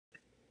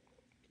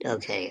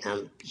Okay,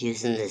 I'm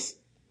using this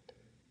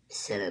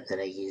setup that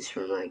I use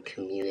for my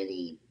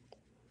community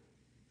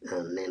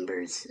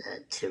members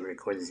to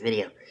record this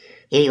video.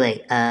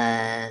 Anyway,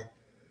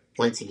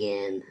 once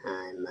again,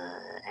 I'm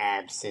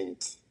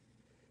absent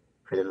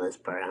for the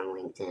most part on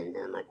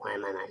LinkedIn. I'm like, why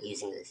am I not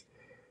using this?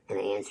 And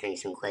answering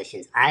some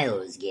questions I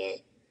always get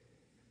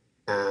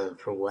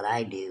for what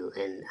I do.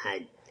 And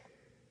I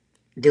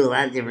do a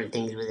lot of different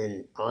things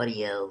within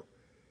audio.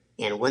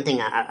 And one thing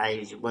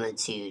I wanted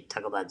to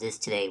talk about this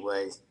today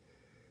was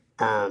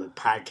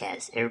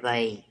podcasts.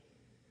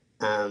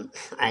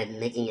 I'm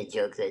making a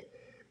joke that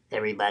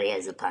everybody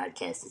has a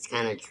podcast. It's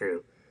kind of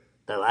true.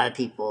 But a lot of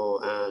people,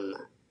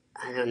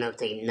 I don't know if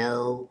they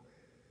know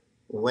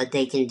what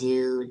they can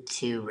do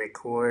to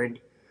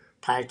record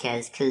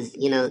podcasts. Because,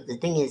 the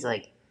thing is,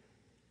 like,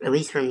 at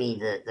least for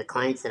me, the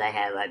clients that I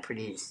have, I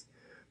produce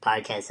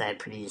podcasts. I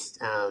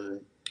produced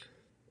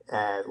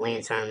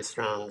Lance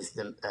Armstrong's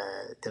The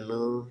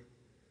Move,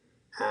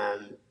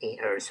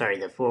 or sorry,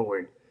 The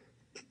Forward.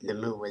 The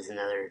Move was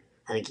another,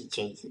 I think he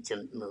changed it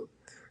to Move.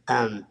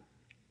 Um,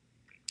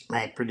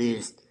 I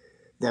produced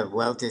the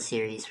Welta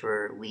series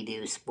for We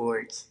Do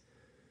Sports.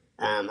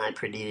 I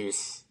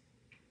produce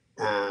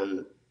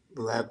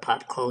Love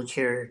Pop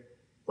Culture.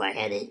 Well, I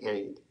edit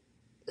and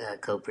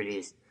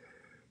co-produce.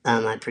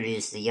 I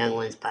produce the Young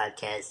Ones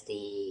podcast,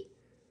 the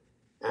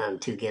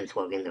Two Gimps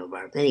Walk Into a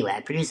Bar. But anyway,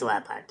 I produce a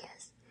lot of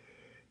podcasts.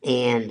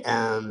 And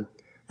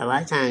a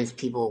lot of times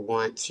people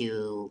want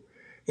to,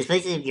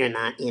 especially if you're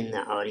not in the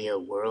audio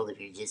world, if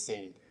you're just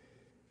in,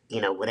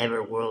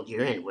 whatever world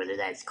you're in, whether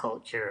that's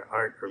culture,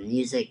 art, or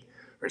music,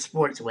 or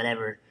sports,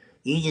 whatever,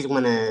 you just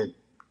want to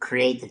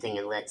create the thing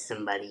and let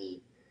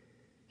somebody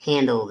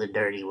handle the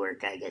dirty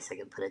work, I guess I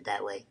could put it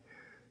that way.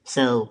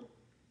 So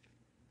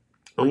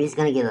I'm just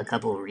going to give a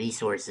couple of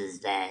resources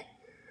that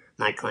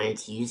my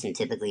clients use and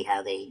typically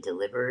how they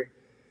deliver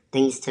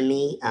things to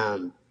me.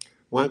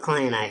 One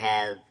client I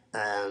have,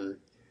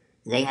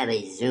 they have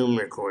a Zoom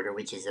recorder,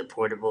 which is a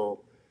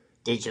portable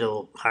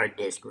digital hard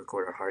disk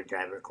recorder, hard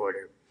drive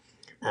recorder,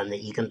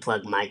 that you can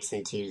plug mics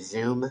into.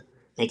 Zoom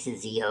makes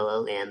it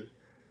ZOOM,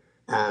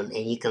 and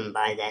you can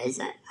buy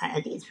that.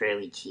 I think it's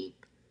fairly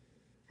cheap.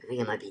 I think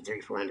it might be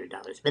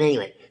 $300-400, but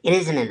anyway, it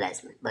is an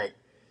investment. But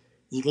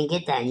you can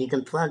get that, and you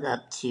can plug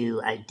up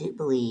to, I do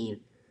believe,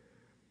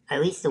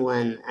 at least the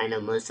one I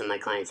know most of my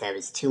clients have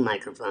is two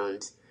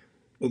microphones.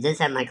 It does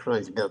have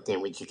microphones built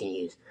in, which you can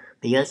use,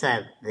 but you also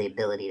have the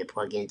ability to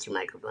plug in two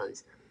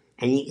microphones,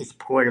 and it's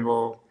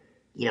portable.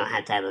 You don't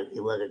have to have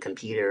you lug a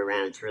computer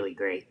around. It's really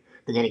great.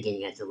 But then again,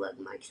 you have to lug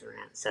mics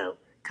around, so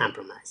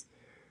compromise.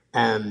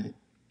 Um,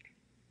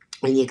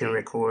 and you can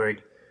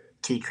record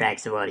two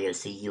tracks of audio,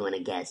 so you and a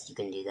guest, you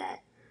can do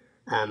that.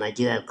 I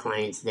do have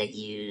clients that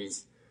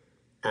use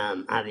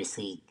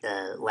obviously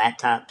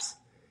laptops,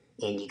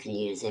 and you can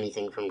use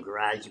anything from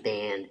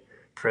GarageBand,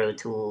 Pro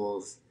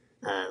Tools,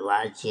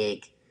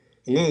 Logic,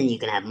 and then you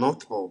can have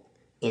multiple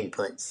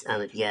inputs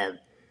if you have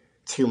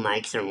two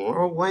mics or more,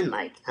 or one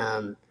mic.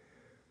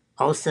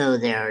 Also,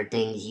 there are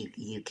things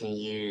you can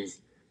use.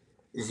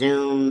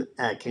 Zoom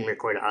can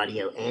record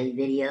audio and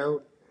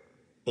video,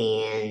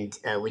 and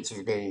which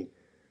has been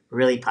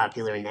really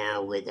popular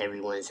now with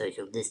everyone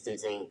social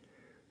distancing.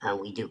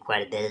 We do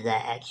quite a bit of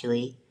that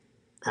actually.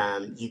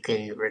 You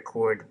can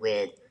record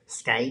with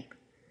Skype.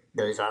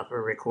 Those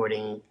offer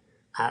recording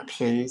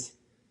options.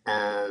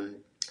 Um,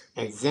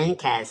 and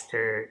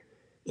Zencaster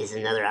is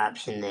another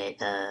option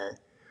that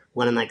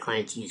one of my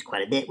clients use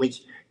quite a bit,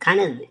 which kind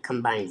of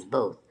combines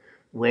both,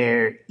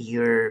 where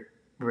you're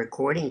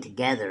recording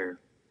together,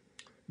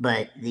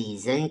 but the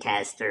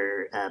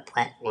Zencaster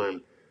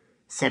platform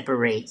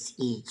separates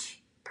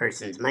each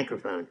person's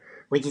microphone,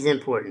 which is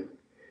important.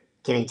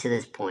 Getting to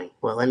this point,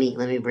 well, let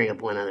me bring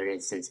up one other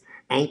instance.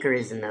 Anchor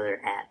is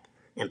another app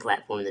and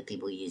platform that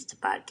people use to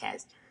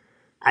podcast.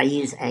 I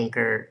use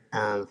Anchor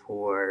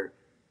for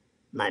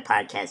my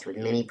podcast with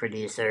Mini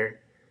Producer.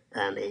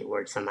 It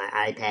works on my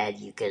iPad.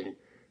 You can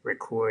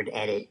record,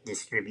 edit,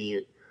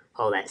 distribute,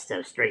 all that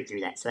stuff straight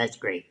through that. So that's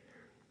great.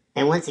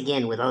 And once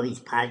again, with all these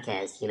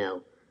podcasts,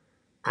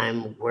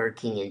 I'm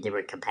working in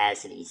different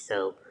capacities.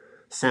 So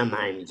some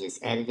I'm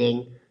just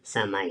editing,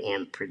 some I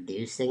am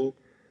producing,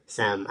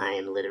 some I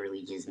am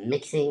literally just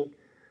mixing,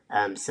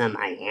 some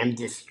I am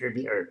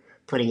or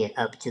putting it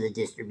up to the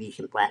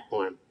distribution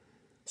platform.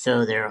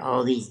 So there are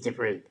all these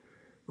different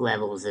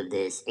levels of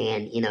this.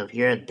 And, if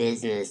you're a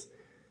business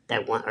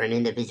or an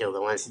individual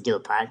that wants to do a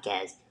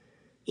podcast,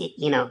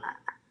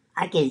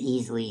 I could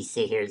easily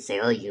sit here and say,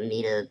 oh, you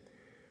need a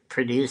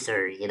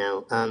producer,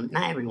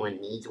 not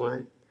everyone needs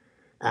one.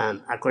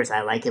 Of course,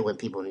 I like it when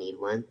people need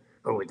one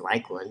or would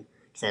like one,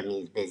 because that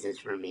means business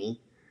for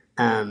me.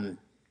 Um,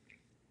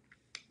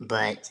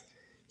 but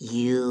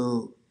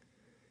you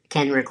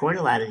can record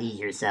a lot of these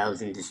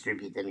yourselves and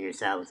distribute them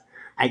yourselves.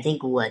 I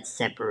think what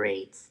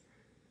separates,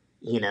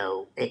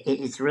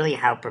 it's really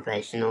how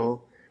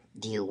professional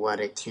do you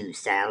want it to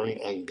sound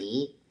and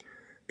be.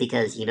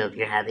 Because, if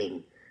you're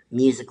having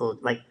musical,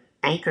 like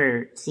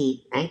Anchor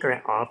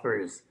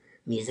offers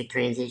music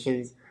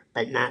transitions,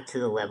 but not to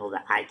the level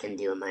that I can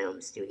do in my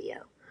own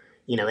studio.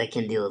 It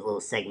can do a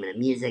little segment of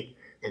music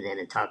and then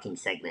a talking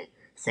segment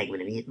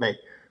of music. But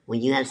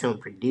when you have someone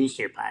produce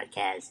your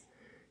podcast,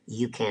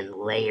 you can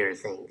layer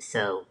things.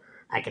 So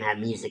I can have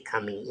music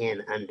coming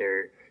in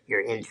under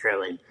your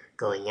intro and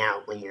going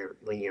out when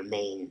your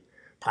main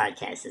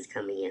podcast is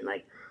coming in.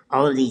 Like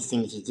all of these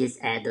things, you just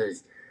add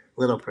those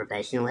little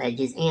professional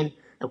edges, and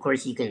of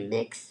course you can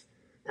mix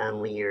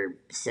when you're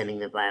sending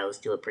the files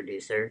to a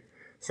producer,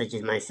 such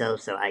as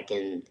myself, so I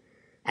can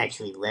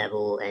actually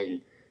level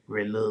and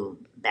remove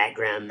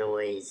background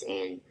noise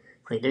and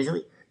there's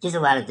just a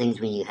lot of things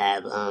when you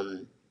have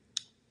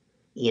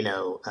you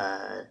know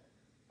uh,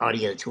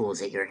 audio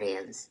tools at your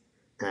hands,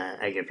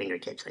 at your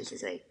fingertips, I should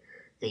say,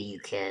 that you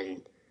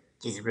can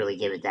just really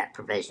give it that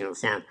professional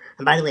sound.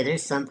 And by the way,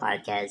 there's some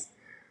podcasts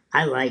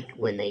I like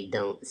when they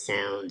don't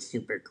sound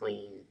super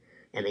clean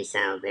and they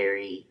sound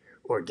very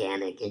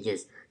organic and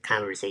just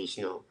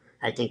conversational.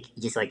 I think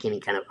just like any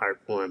kind of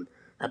art form,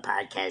 a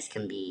podcast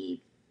can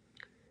be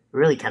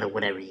really kind of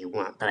whatever you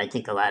want. But I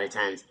think a lot of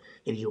times,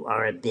 if you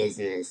are a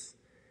business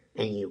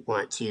and you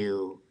want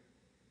to,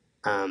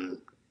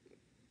 um,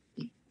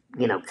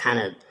 kind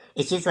of,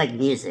 it's just like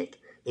music.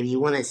 If you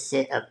want to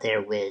sit up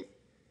there with,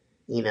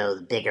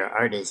 the bigger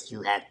artists,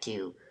 you have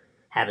to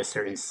have a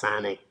certain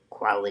sonic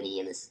quality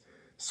and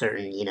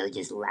certain,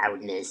 just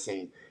loudness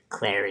and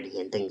clarity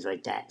and things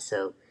like that.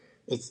 So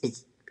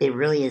it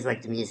really is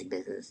like the music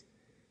business,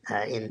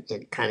 in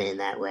kind of in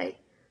that way.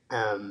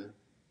 Um,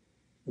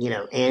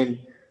 and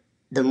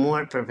the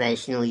more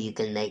professional you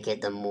can make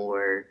it, the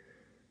more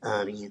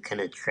you can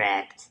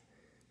attract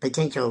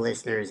potential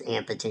listeners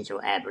and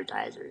potential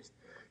advertisers,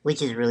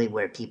 which is really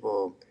where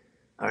people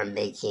are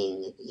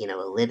making, a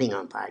living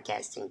on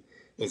podcasting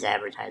is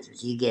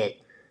advertisers. You get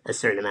a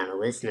certain amount of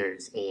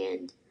listeners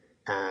and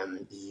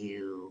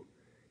you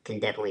can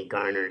definitely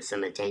garner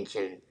some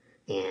attention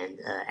and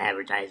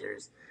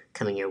advertisers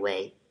coming your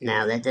way.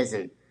 Now, that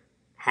doesn't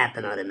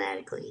happen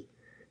automatically.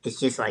 It's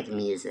just like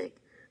music.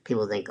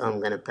 People think, oh, I'm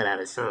going to put out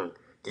a song.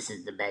 This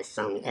is the best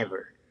song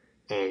ever.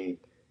 And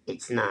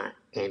it's not.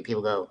 And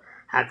people go,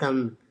 how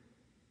come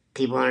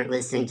people aren't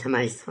listening to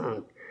my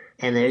song?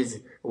 And there's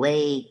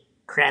way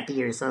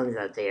crappier songs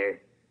out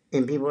there,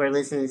 and people are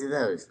listening to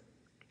those.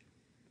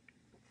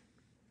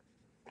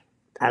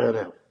 I don't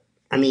know.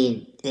 I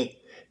mean,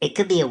 it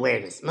could be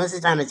awareness. Most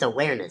of the time, it's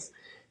awareness.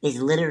 It's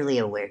literally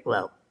aware.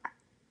 Well,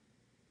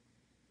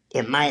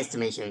 in my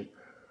estimation,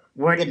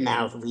 word of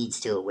mouth leads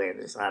to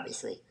awareness,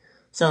 obviously.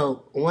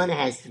 So one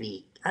has to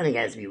be, I think, it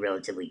has to be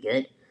relatively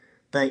good.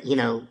 But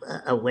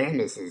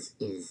awareness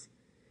is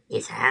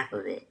half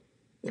of it,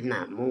 if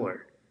not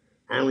more.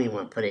 I don't even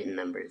want to put it in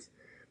numbers,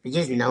 but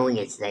just knowing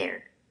it's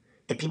there.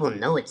 If people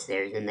know it's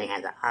there, then they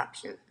have the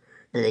option.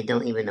 But they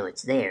don't even know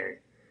it's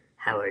there.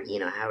 How are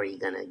you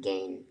gonna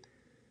gain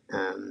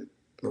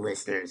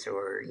listeners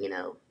or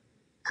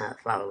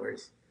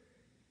followers?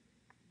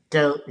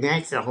 So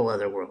that's a whole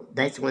other world.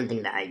 That's one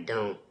thing that I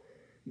don't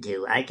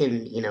do. I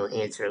can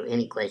answer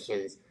any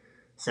questions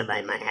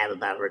somebody might have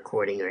about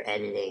recording or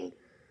editing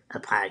a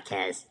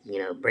podcast.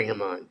 Bring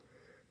them on.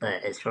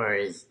 But as far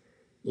as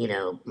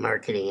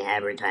marketing,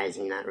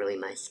 advertising, not really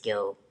my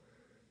skill.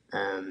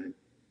 And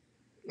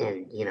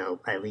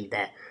I leave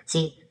that.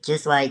 See,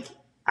 just like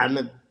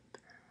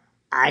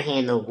I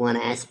handle one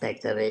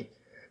aspect of it,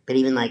 but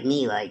even like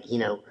me, like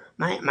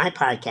my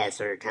podcasts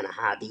are kind of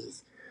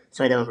hobbies,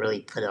 so I don't really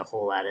put a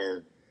whole lot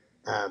of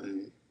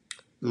um,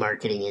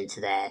 marketing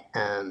into that.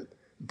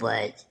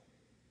 But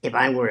if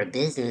I were a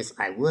business,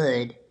 I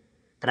would,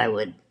 but I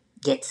would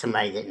get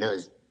somebody that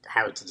knows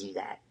how to do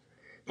that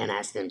and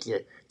ask them to do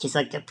it. Just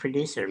like a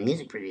producer,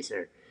 music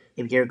producer.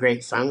 If you're a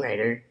great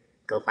songwriter,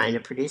 go find a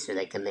producer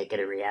that can make it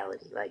a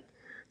reality. Like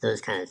those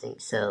kind of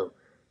things. So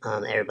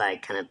everybody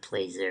kind of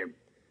plays their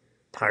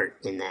part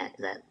in that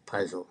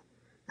puzzle.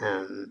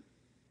 Um,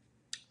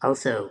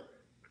 Also,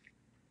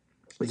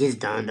 it just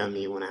dawned on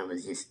me when I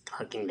was just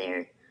talking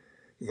there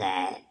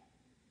that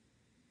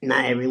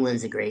not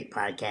everyone's a great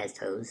podcast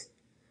host.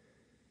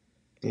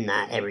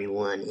 Not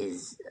everyone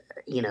is,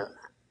 you know,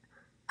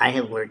 I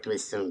have worked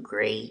with some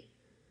great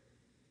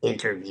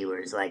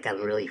interviewers. Like,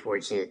 I'm really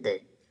fortunate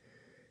that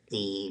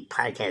the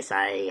podcasts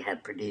I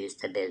have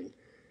produced have been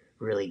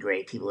really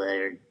great people that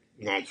are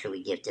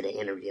naturally gifted at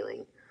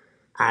interviewing.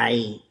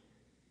 I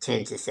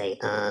tend to say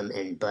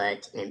and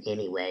but and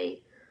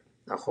anyway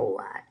a whole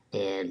lot,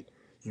 and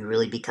you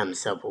really become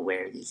self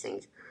aware of these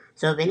things.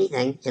 So, if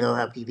anything, it'll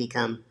help you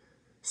become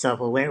self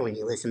aware when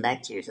you listen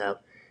back to yourself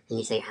and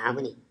you say, how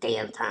many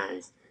damn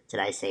times did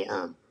I say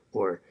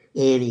or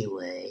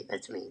anyway?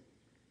 That's me.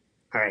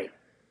 All right.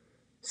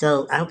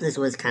 So, I hope this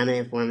was kind of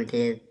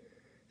informative.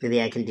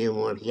 Maybe I can do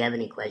more. If you have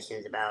any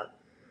questions about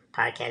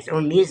podcasts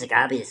or music,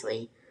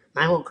 obviously,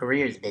 my whole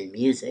career has been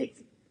music.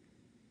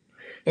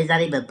 It's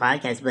not even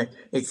podcasts, but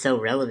it's so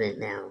relevant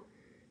now.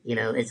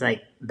 It's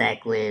like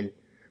back when,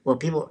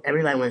 well,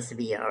 everybody wants to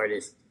be an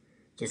artist,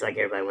 just like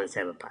everybody wants to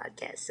have a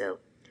podcast. So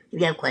if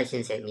you have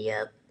questions, hit me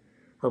up.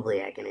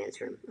 Hopefully, I can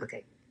answer them.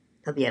 Okay.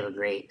 Hope you have a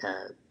great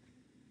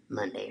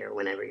Monday or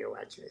whenever you're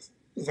watching this.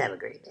 Just have a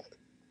great day.